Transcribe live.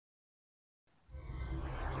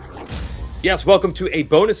Yes, welcome to a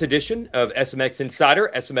bonus edition of SMX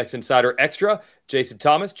Insider, SMX Insider Extra. Jason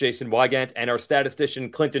Thomas, Jason Wygant, and our statistician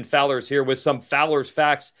Clinton Fowler is here with some Fowler's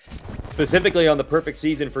facts, specifically on the perfect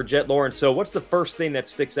season for Jett Lawrence. So what's the first thing that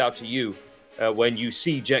sticks out to you when you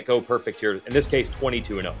see Jett go perfect here? In this case,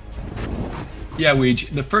 22-0. Yeah,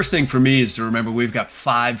 Weege, the first thing for me is to remember we've got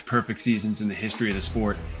 5 perfect seasons in the history of the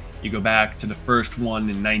sport. You go back to the first one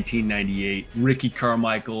in 1998. Ricky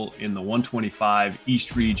Carmichael in the 125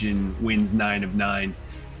 East Region wins 9 of 9.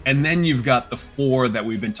 And then you've got the 4 that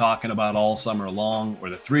we've been talking about all summer long,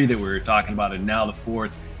 or the 3 that we were talking about, and now the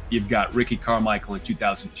 4th. You've got Ricky Carmichael in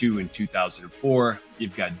 2002 and 2004.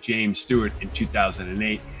 You've got James Stewart in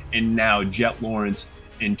 2008, and now Jett Lawrence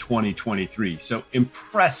in 2023. So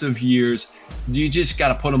impressive years. You just got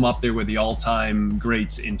to put them up there with the all-time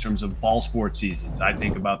greats in terms of ball sport seasons. I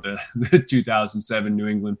think about the 2007 New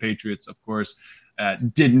England Patriots, of course,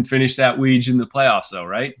 didn't finish that Weege in the playoffs though,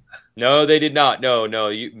 right? No, they did not. No.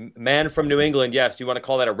 Man from New England, yes. You want to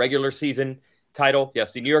call that a regular season title?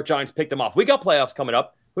 Yes, the New York Giants picked them off. We got playoffs coming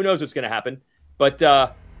up. Who knows what's going to happen? But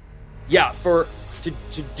to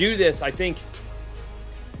do this, I think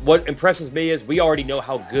what impresses me is we already know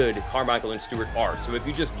how good Carmichael and Stewart are. So if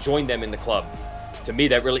you just join them in the club, to me,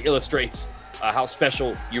 that really illustrates how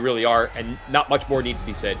special you really are, and not much more needs to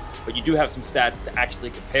be said. But you do have some stats to actually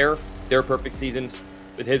compare their perfect seasons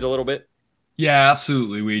with his a little bit. Yeah,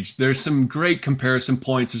 absolutely, Weege. There's some great comparison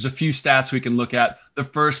points. There's a few stats we can look at. The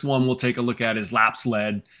first one we'll take a look at is laps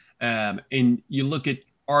led. And you look at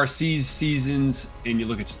RC's seasons and you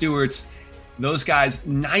look at Stewart's. Those guys,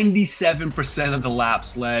 97% of the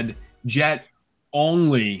laps led. Jett,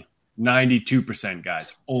 only 92%,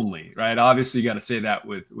 guys. Only, right? Obviously, you got to say that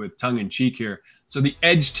with tongue in cheek here. So the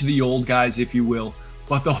edge to the old guys, if you will.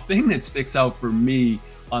 But the thing that sticks out for me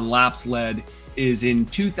on laps led is in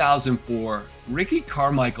 2004, Ricky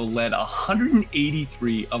Carmichael led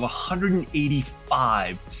 183 of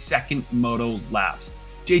 185 second moto laps.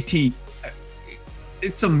 JT,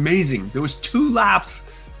 it's amazing. There was 2 laps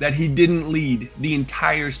that he didn't lead the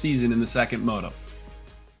entire season in the second moto.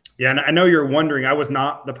 Yeah, and I know you're wondering, I was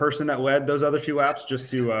not the person that led those other 2 laps, just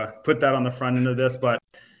to put that on the front end of this. But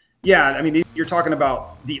yeah, I mean, you're talking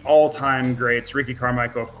about the all-time greats. Ricky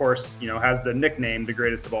Carmichael, of course, has the nickname, the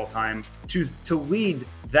greatest of all time. To lead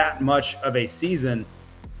that much of a season,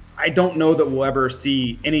 I don't know that we'll ever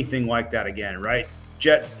see anything like that again, right?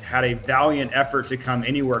 Jett had a valiant effort to come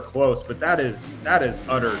anywhere close, but that is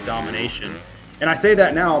utter domination. And I say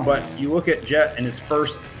that now, but you look at Jett in his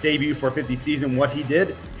first debut 450 season, what he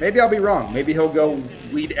did, maybe I'll be wrong. Maybe he'll go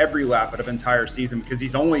lead every lap of an entire season because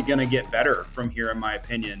he's only going to get better from here, in my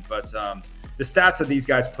opinion. But the stats that these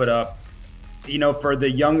guys put up, for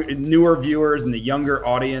the newer viewers and the younger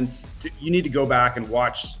audience, you need to go back and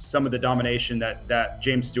watch some of the domination that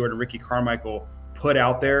James Stewart and Ricky Carmichael put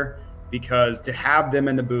out there, because to have them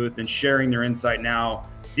in the booth and sharing their insight now,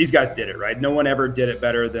 these guys did it, right? No one ever did it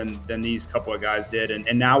better than these couple of guys did.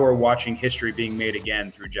 And now we're watching history being made again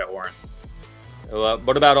through Jett Lawrence.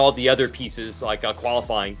 What about all the other pieces like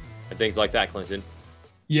qualifying and things like that, Clinton?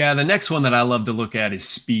 Yeah, the next one that I love to look at is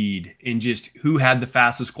speed and just who had the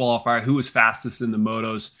fastest qualifier, who was fastest in the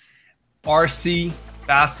motos. RC,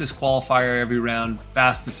 fastest qualifier every round,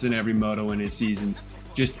 fastest in every moto in his seasons.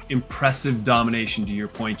 Just impressive domination, to your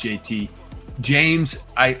point, JT. James,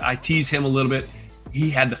 I tease him a little bit. He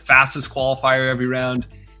had the fastest qualifier every round.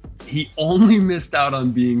 He only missed out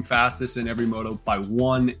on being fastest in every moto by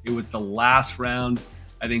 1. It was the last round.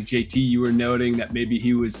 I think, JT, you were noting that maybe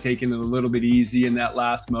he was taking it a little bit easy in that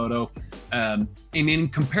last moto. And in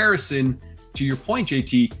comparison, to your point,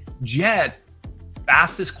 JT, Jett,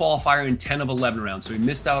 fastest qualifier in 10 of 11 rounds. So he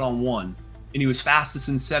missed out on 1. And he was fastest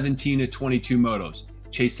in 17 of 22 motos.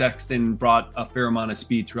 Chase Sexton brought a fair amount of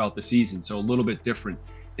speed throughout the season, so a little bit different.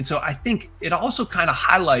 And so I think it also kind of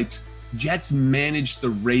highlights Jett's managed the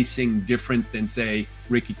racing different than, say,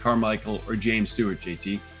 Ricky Carmichael or James Stewart,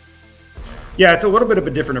 JT. Yeah, it's a little bit of a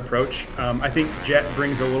different approach. I think Jett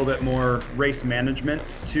brings a little bit more race management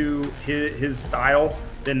to his style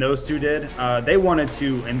than those 2 did. They wanted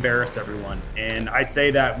to embarrass everyone. And I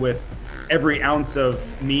say that with every ounce of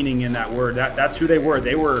meaning in that word. That's who they were.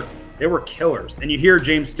 They were killers. And you hear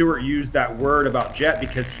James Stewart use that word about Jett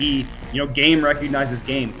because he, game recognizes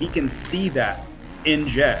game. He can see that in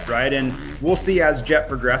Jett, right? And we'll see as Jett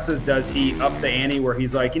progresses, does he up the ante where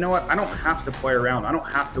he's like, you know what, I don't have to play around. I don't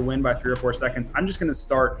have to win by 3 or 4 seconds. I'm just going to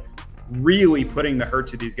start really putting the hurt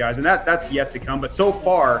to these guys. And that's yet to come. But so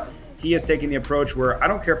far, he has taken the approach where I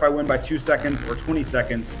don't care if I win by 2 seconds or 20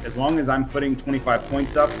 seconds, as long as I'm putting 25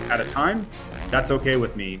 points up at a time, that's okay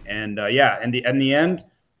with me. And in the end,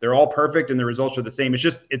 They're all perfect and the results are the same.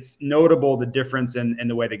 It's notable the difference in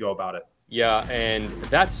the way they go about it. Yeah, and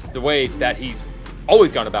that's the way that he's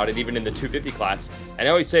always gone about it, even in the 250 class. And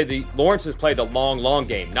I always say the Lawrence has played the long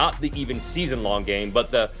game, not the even season-long game, but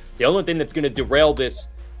the only thing that's going to derail this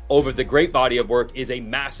over the great body of work is a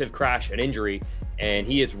massive crash and injury, and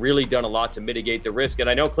he has really done a lot to mitigate the risk. And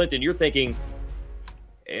I know, Clinton, you're thinking,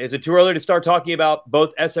 is it too early to start talking about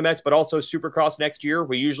both SMX but also Supercross next year?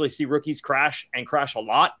 We usually see rookies crash a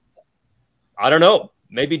lot. I don't know.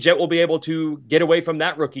 Maybe Jett will be able to get away from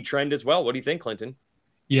that rookie trend as well. What do you think, Clinton?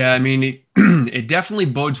 Yeah, I mean, it definitely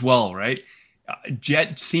bodes well, right?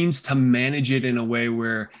 Jett seems to manage it in a way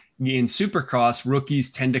where in Supercross,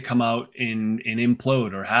 rookies tend to come out and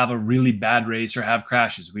implode or have a really bad race or have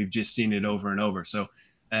crashes. We've just seen it over and over. So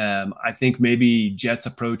I think maybe Jett's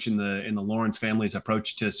approach and the Lawrence family's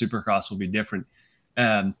approach to Supercross will be different.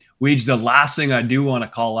 Weege, the last thing I do want to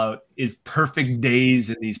call out is perfect days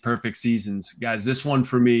in these perfect seasons. Guys, this one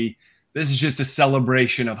for me, this is just a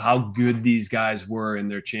celebration of how good these guys were in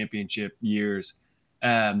their championship years.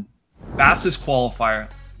 Fastest qualifier,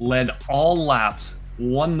 led all laps,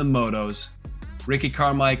 won the motos. Ricky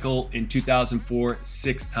Carmichael in 2004,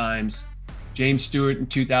 6 times. James Stewart in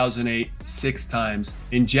 2008, 6 times.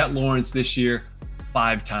 And Jett Lawrence this year,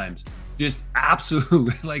 5 times. Just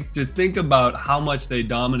absolutely, like, to think about how much they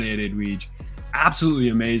dominated, Weege, absolutely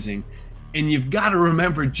amazing. And you've got to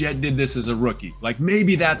remember Jett did this as a rookie. Like,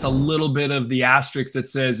 maybe that's a little bit of the asterisk that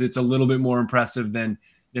says it's a little bit more impressive than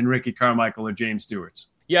Ricky Carmichael or James Stewart's.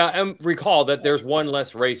 Yeah, and recall that there's one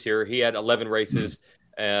less race here. He had 11 races,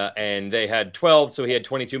 and they had 12, so he had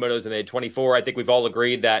 22 motos, and they had 24. I think we've all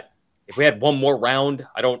agreed that if we had one more round,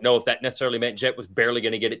 I don't know if that necessarily meant Jett was barely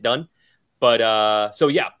going to get it done. But I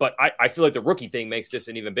feel like the rookie thing makes this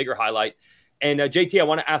an even bigger highlight. And JT, I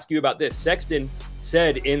want to ask you about this. Sexton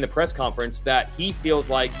said in the press conference that he feels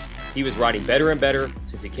like he was riding better and better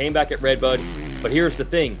since he came back at Redbud. But here's the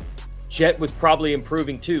thing. Jett was probably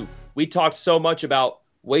improving too. We talked so much about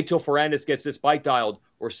wait till Ferrandis gets this bike dialed,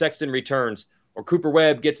 or Sexton returns, or Cooper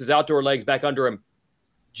Webb gets his outdoor legs back under him.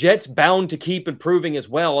 Jett's bound to keep improving as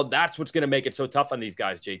well. That's what's going to make it so tough on these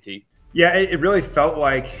guys, JT. Yeah, it really felt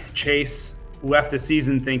like Chase left the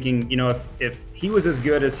season thinking, if he was as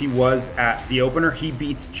good as he was at the opener, he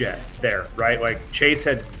beats Jett there, right? Like, Chase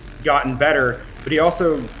had gotten better, but he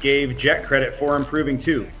also gave Jett credit for improving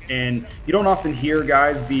too. And you don't often hear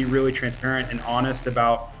guys be really transparent and honest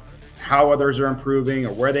about how others are improving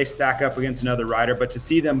or where they stack up against another rider, but to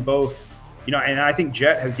see them both, and I think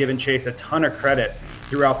Jett has given Chase a ton of credit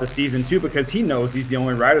throughout the season too, because he knows he's the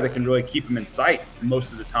only rider that can really keep him in sight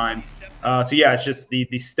most of the time. It's just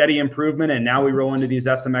the steady improvement, and now we roll into these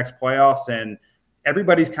SMX playoffs, and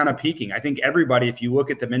everybody's kind of peaking. I think everybody, if you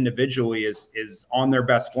look at them individually, is on their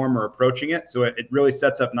best form or approaching it. So it really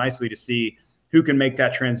sets up nicely to see who can make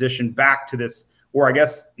that transition back to this, or I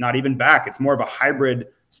guess not even back. It's more of a hybrid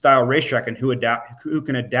style racetrack, and who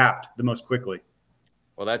can adapt the most quickly.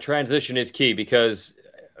 Well, that transition is key, because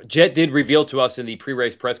Jett did reveal to us in the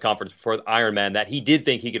pre-race press conference before the Ironman that he did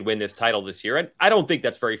think he could win this title this year. And I don't think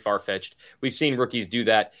that's very far-fetched. We've seen rookies do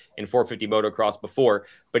that in 450 motocross before.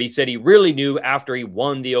 But he said he really knew after he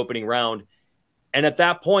won the opening round. And at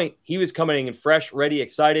that point, he was coming in fresh, ready,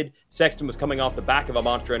 excited. Sexton was coming off the back of a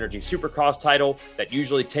Monster Energy Supercross title that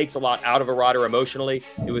usually takes a lot out of a rider emotionally.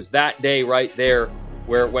 It was that day right there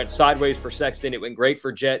where it went sideways for Sexton. It went great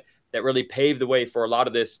for Jett. That really paved the way for a lot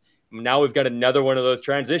of this. Now we've got another one of those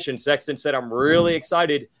transitions. Sexton said, I'm really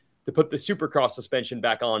excited to put the Supercross suspension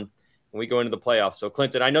back on when we go into the playoffs. So,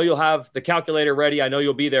 Clinton, I know you'll have the calculator ready. I know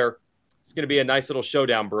you'll be there. It's going to be a nice little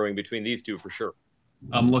showdown brewing between these two for sure.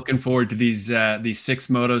 I'm looking forward to these 6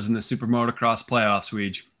 motos in the Super Motocross playoffs,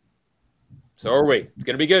 Weege. So are we. It's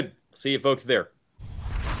going to be good. See you folks there.